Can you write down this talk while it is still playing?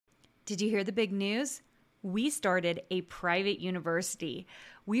Did you hear the big news? We started a private university.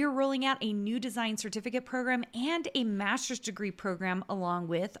 We are rolling out a new design certificate program and a master's degree program along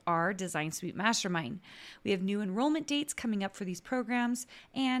with our Design Suite Mastermind. We have new enrollment dates coming up for these programs.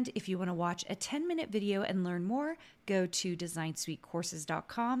 And if you want to watch a 10-minute video and learn more, go to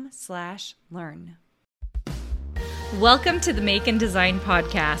designsuitecourses.com/learn. Welcome to the Make and Design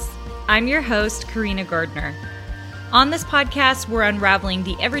Podcast. I'm your host, Karina Gardner. On this podcast, we're unraveling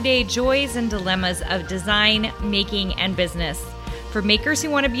the everyday joys and dilemmas of design, making, and business. For makers who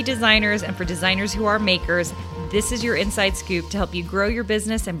want to be designers and for designers who are makers, this is your inside scoop to help you grow your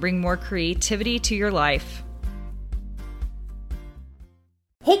business and bring more creativity to your life.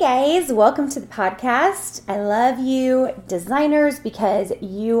 Hey guys, welcome to the podcast. I love you designers because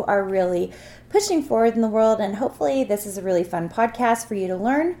you are really pushing forward in the world, and hopefully this is a really fun podcast for you to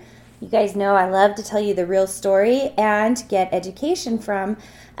learn. You guys know I love to tell you the real story and get education from,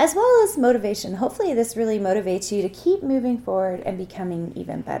 as well as motivation. Hopefully this really motivates you to keep moving forward and becoming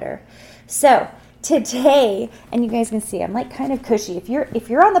even better. So today, and you guys can see I'm like kind of cushy. If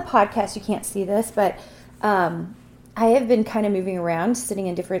you're on the podcast, you can't see this, but I have been kind of moving around, sitting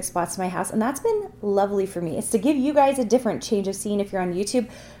in different spots in my house, and that's been lovely for me. It's to give you guys a different change of scene if you're on YouTube,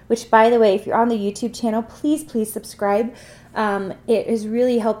 which, by the way, if you're on the YouTube channel, please subscribe. It is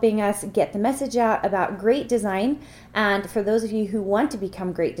really helping us get the message out about great design. And for those of you who want to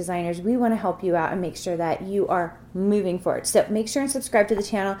become great designers, we want to help you out and make sure that you are moving forward. So make sure and subscribe to the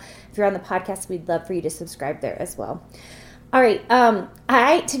channel. If you're on the podcast, we'd love for you to subscribe there as well. All right.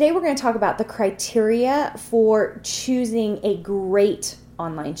 Today we're going to talk about the criteria for choosing a great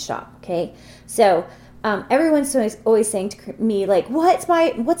online shop. Okay. So, everyone's always saying to me, like, what's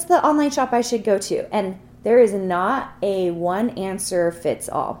the online shop I should go to? And there is not a one answer fits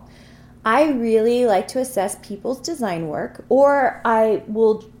all. I really like to assess people's design work, or I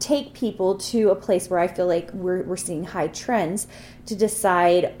will take people to a place where I feel like we're seeing high trends to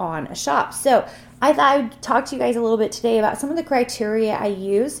decide on a shop. So I thought I would talk to you guys a little bit today about some of the criteria I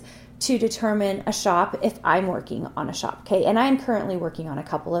use to determine a shop if I'm working on a shop. Okay, and I'm currently working on a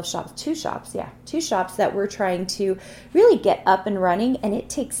couple of shops, two shops that we're trying to really get up and running, and it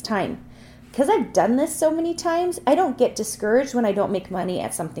takes time. Because I've done this so many times, I don't get discouraged when I don't make money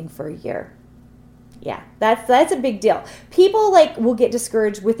at something for a year. Yeah, that's a big deal. People will get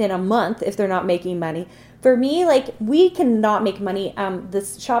discouraged within a month if they're not making money. For me, we cannot make money.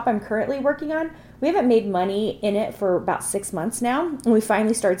 This shop I'm currently working on, we haven't made money in it for about 6 months now. And we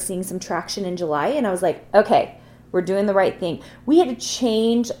finally started seeing some traction in July. And I was like, okay, we're doing the right thing. We had to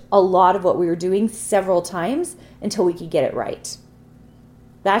change a lot of what we were doing several times until we could get it right.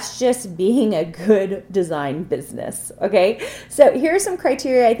 That's just being a good design business, okay? So here are some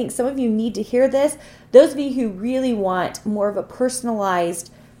criteria. I think some of you need to hear this. Those of you who really want more of a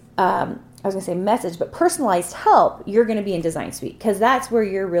personalized, message, but personalized help, you're going to be in Design Suite, because that's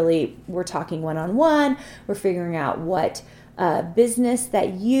where we're talking one-on-one. We're figuring out what business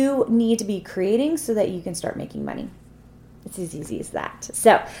that you need to be creating so that you can start making money. It's as easy as that.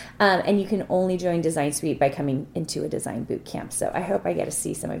 So, and you can only join Design Suite by coming into a design boot camp. So I hope I get to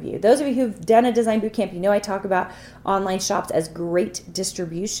see some of you. Those of you who've done a design boot camp, you know I talk about online shops as great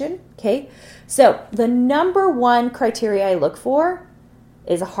distribution. Okay. So the number one criteria I look for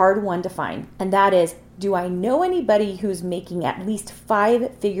is a hard one to find. And that is, do I know anybody who's making at least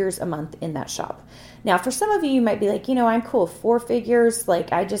 5 figures a month in that shop? Now, for some of you, you might be like, I'm cool with 4 figures. I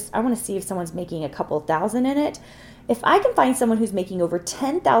want to see if someone's making a couple thousand in it. If I can find someone who's making over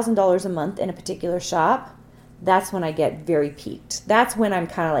 $10,000 a month in a particular shop, that's when I get very piqued. That's when I'm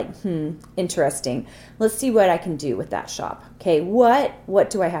kind of like, interesting. Let's see what I can do with that shop. Okay, what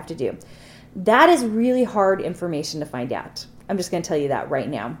do I have to do? That is really hard information to find out. I'm just going to tell you that right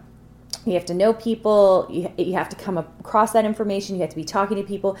now. You have to know people. You have to come across that information. You have to be talking to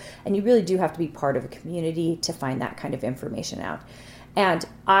people. And you really do have to be part of a community to find that kind of information out. And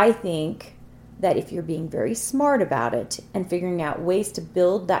I think that if you're being very smart about it and figuring out ways to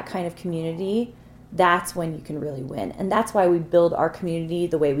build that kind of community, that's when you can really win. And that's why we build our community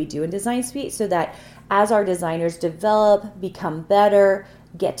the way we do in Design Suite, so that as our designers develop, become better,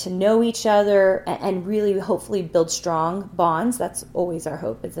 get to know each other, and really hopefully build strong bonds. That's always our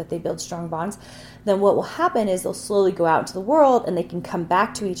hope, is that they build strong bonds. Then what will happen is they'll slowly go out into the world and they can come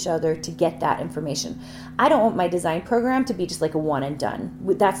back to each other to get that information. I don't want my design program to be just like a one and done.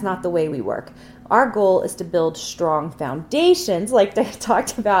 That's not the way we work. Our goal is to build strong foundations, like I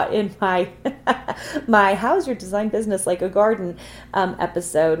talked about in my my How's Your Design Business Like a Garden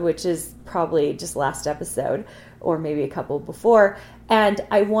episode, which is probably just last episode or maybe a couple before. And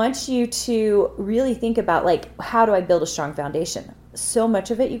I want you to really think about, how do I build a strong foundation? so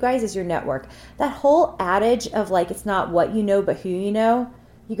much of it, you guys, is your network. That whole adage of like, it's not what you know, but who you know,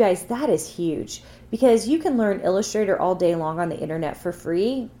 you guys, that is huge, because you can learn Illustrator all day long on the internet for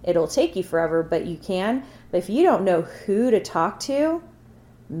free. It'll take you forever, but you can. But if you don't know who to talk to,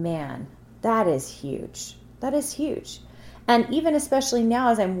 man, that is huge. That is huge. And even especially now,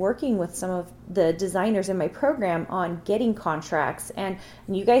 as I'm working with some of the designers in my program on getting contracts, and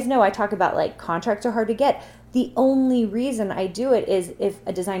you guys know I talk about like contracts are hard to get. The only reason I do it is if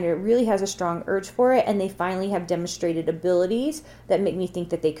a designer really has a strong urge for it and they finally have demonstrated abilities that make me think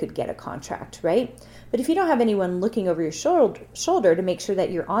that they could get a contract, right? But if you don't have anyone looking over your shoulder to make sure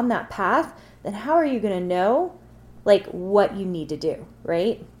that you're on that path, then how are you going to know like what you need to do,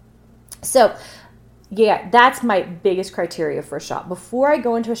 right? So yeah, that's my biggest criteria for a shop. Before I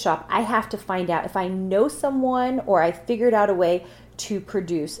go into a shop, I have to find out if I know someone or I figured out a way to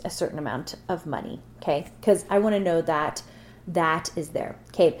produce a certain amount of money, okay? Because I want to know that that is there,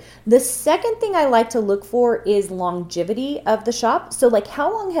 okay? The second thing I like to look for is longevity of the shop. So like,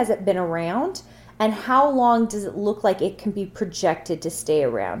 how long has it been around, and how long does it look like it can be projected to stay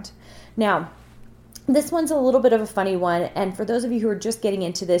around? Now, this one's a little bit of a funny one, and for those of you who are just getting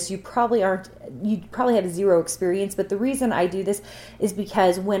into this, you probably have zero experience, but the reason I do this is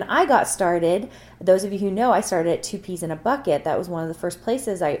because when I got started, those of you who know, I started at 2 Peas in a Bucket. That was one of the first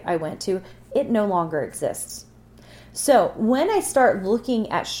places I went to. It no longer exists. So when I start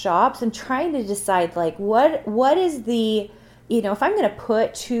looking at shops and trying to decide like what is the, if I'm going to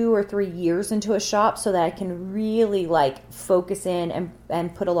put 2 or 3 years into a shop so that I can really like focus in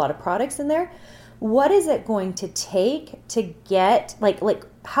and put a lot of products in there, what is it going to take to get, like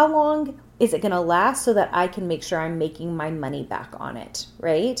how long is it going to last so that I can make sure I'm making my money back on it,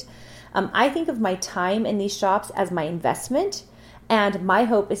 right? I think of my time in these shops as my investment, and my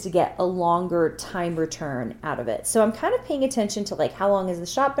hope is to get a longer time return out of it. So I'm kind of paying attention to like, how long has the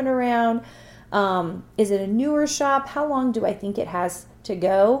shop been around? Is it a newer shop? How long do I think it has to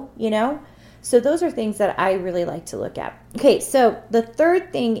go, So those are things that I really like to look at. Okay, so the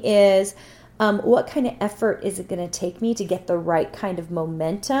third thing is, what kind of effort is it going to take me to get the right kind of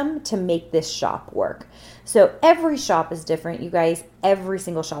momentum to make this shop work? So every shop is different, you guys. Every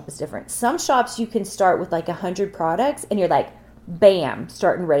single shop is different. Some shops you can start with like 100 products and you're like, bam,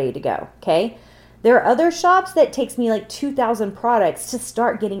 starting ready to go, okay? There are other shops that takes me like 2,000 products to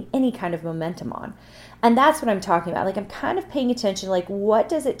start getting any kind of momentum on. And that's what I'm talking about. Like, I'm kind of paying attention, like, what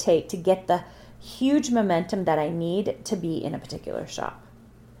does it take to get the huge momentum that I need to be in a particular shop?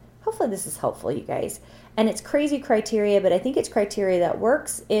 Hopefully this is helpful, you guys. And it's crazy criteria, but I think it's criteria that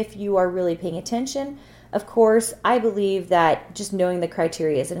works if you are really paying attention. Of course, I believe that just knowing the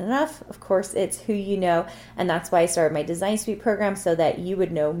criteria isn't enough. Of course, it's who you know, and that's why I started my Design Suite program, so that you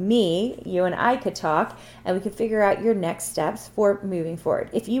would know me, you and I could talk, and we could figure out your next steps for moving forward.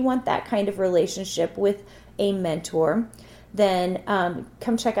 If you want that kind of relationship with a mentor, then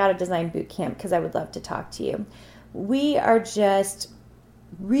come check out a design boot camp, because I would love to talk to you. We are just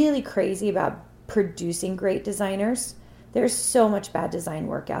really crazy about producing great designers. There's so much bad design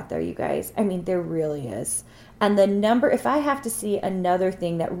work out there, you guys. I mean, there really is. And if I have to see another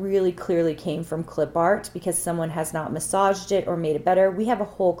thing that really clearly came from clip art because someone has not massaged it or made it better, we have a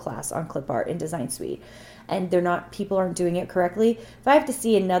whole class on clip art in Design Suite, and people aren't doing it correctly. If I have to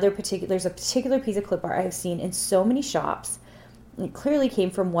see there's a particular piece of clip art I've seen in so many shops, and it clearly came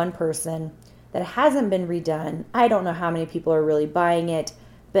from one person that hasn't been redone. I don't know how many people are really buying it,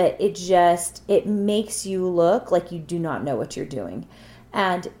 but it makes you look like you do not know what you're doing.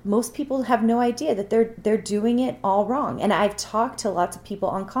 And most people have no idea that they're doing it all wrong. And I've talked to lots of people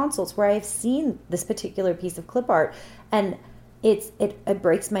on consults where I've seen this particular piece of clip art, and it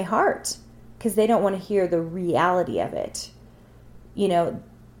breaks my heart because they don't want to hear the reality of it.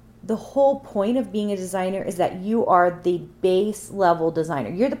 The whole point of being a designer is that you are the base level designer.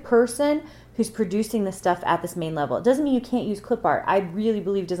 You're the person who's producing the stuff at this main level. It doesn't mean you can't use clip art. I really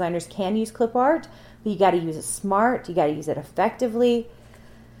believe designers can use clip art, but you got to use it smart. You got to use it effectively.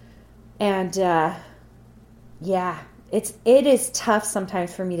 And it is tough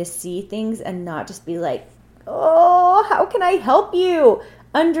sometimes for me to see things and not just be like, oh, how can I help you?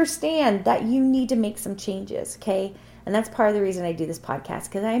 Understand that you need to make some changes, okay? And that's part of the reason I do this podcast,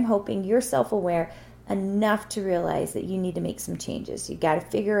 because I'm hoping you're self-aware enough to realize that you need to make some changes. You got to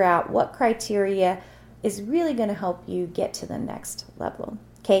figure out what criteria is really going to help you get to the next level.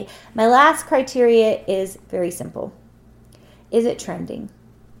 Okay, my last criteria is very simple. Is it trending?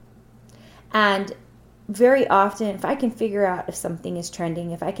 And very often, if I can figure out if something is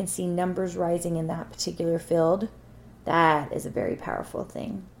trending, if I can see numbers rising in that particular field, that is a very powerful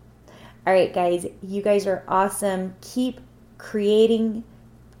thing. All right, guys, you guys are awesome. Keep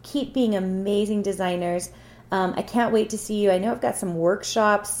keep being amazing designers. I can't wait to see you. I know I've got some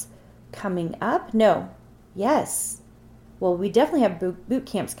workshops coming up. Well, we definitely have boot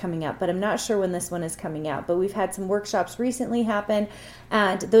camps coming up, but I'm not sure when this one is coming out. But we've had some workshops recently happen.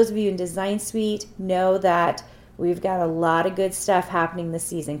 And those of you in Design Suite know that we've got a lot of good stuff happening this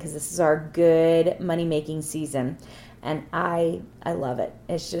season because this is our good money-making season. And I love it.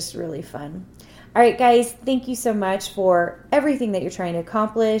 It's just really fun. All right, guys, thank you so much for everything that you're trying to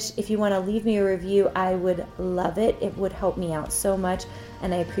accomplish. If you want to leave me a review, I would love it. It would help me out so much,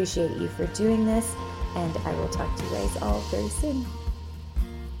 and I appreciate you for doing this, and I will talk to you guys all very soon.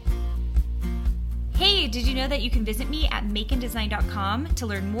 Hey, did you know that you can visit me at makeanddesign.com to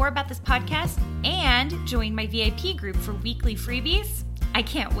learn more about this podcast and join my VIP group for weekly freebies? I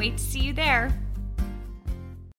can't wait to see you there.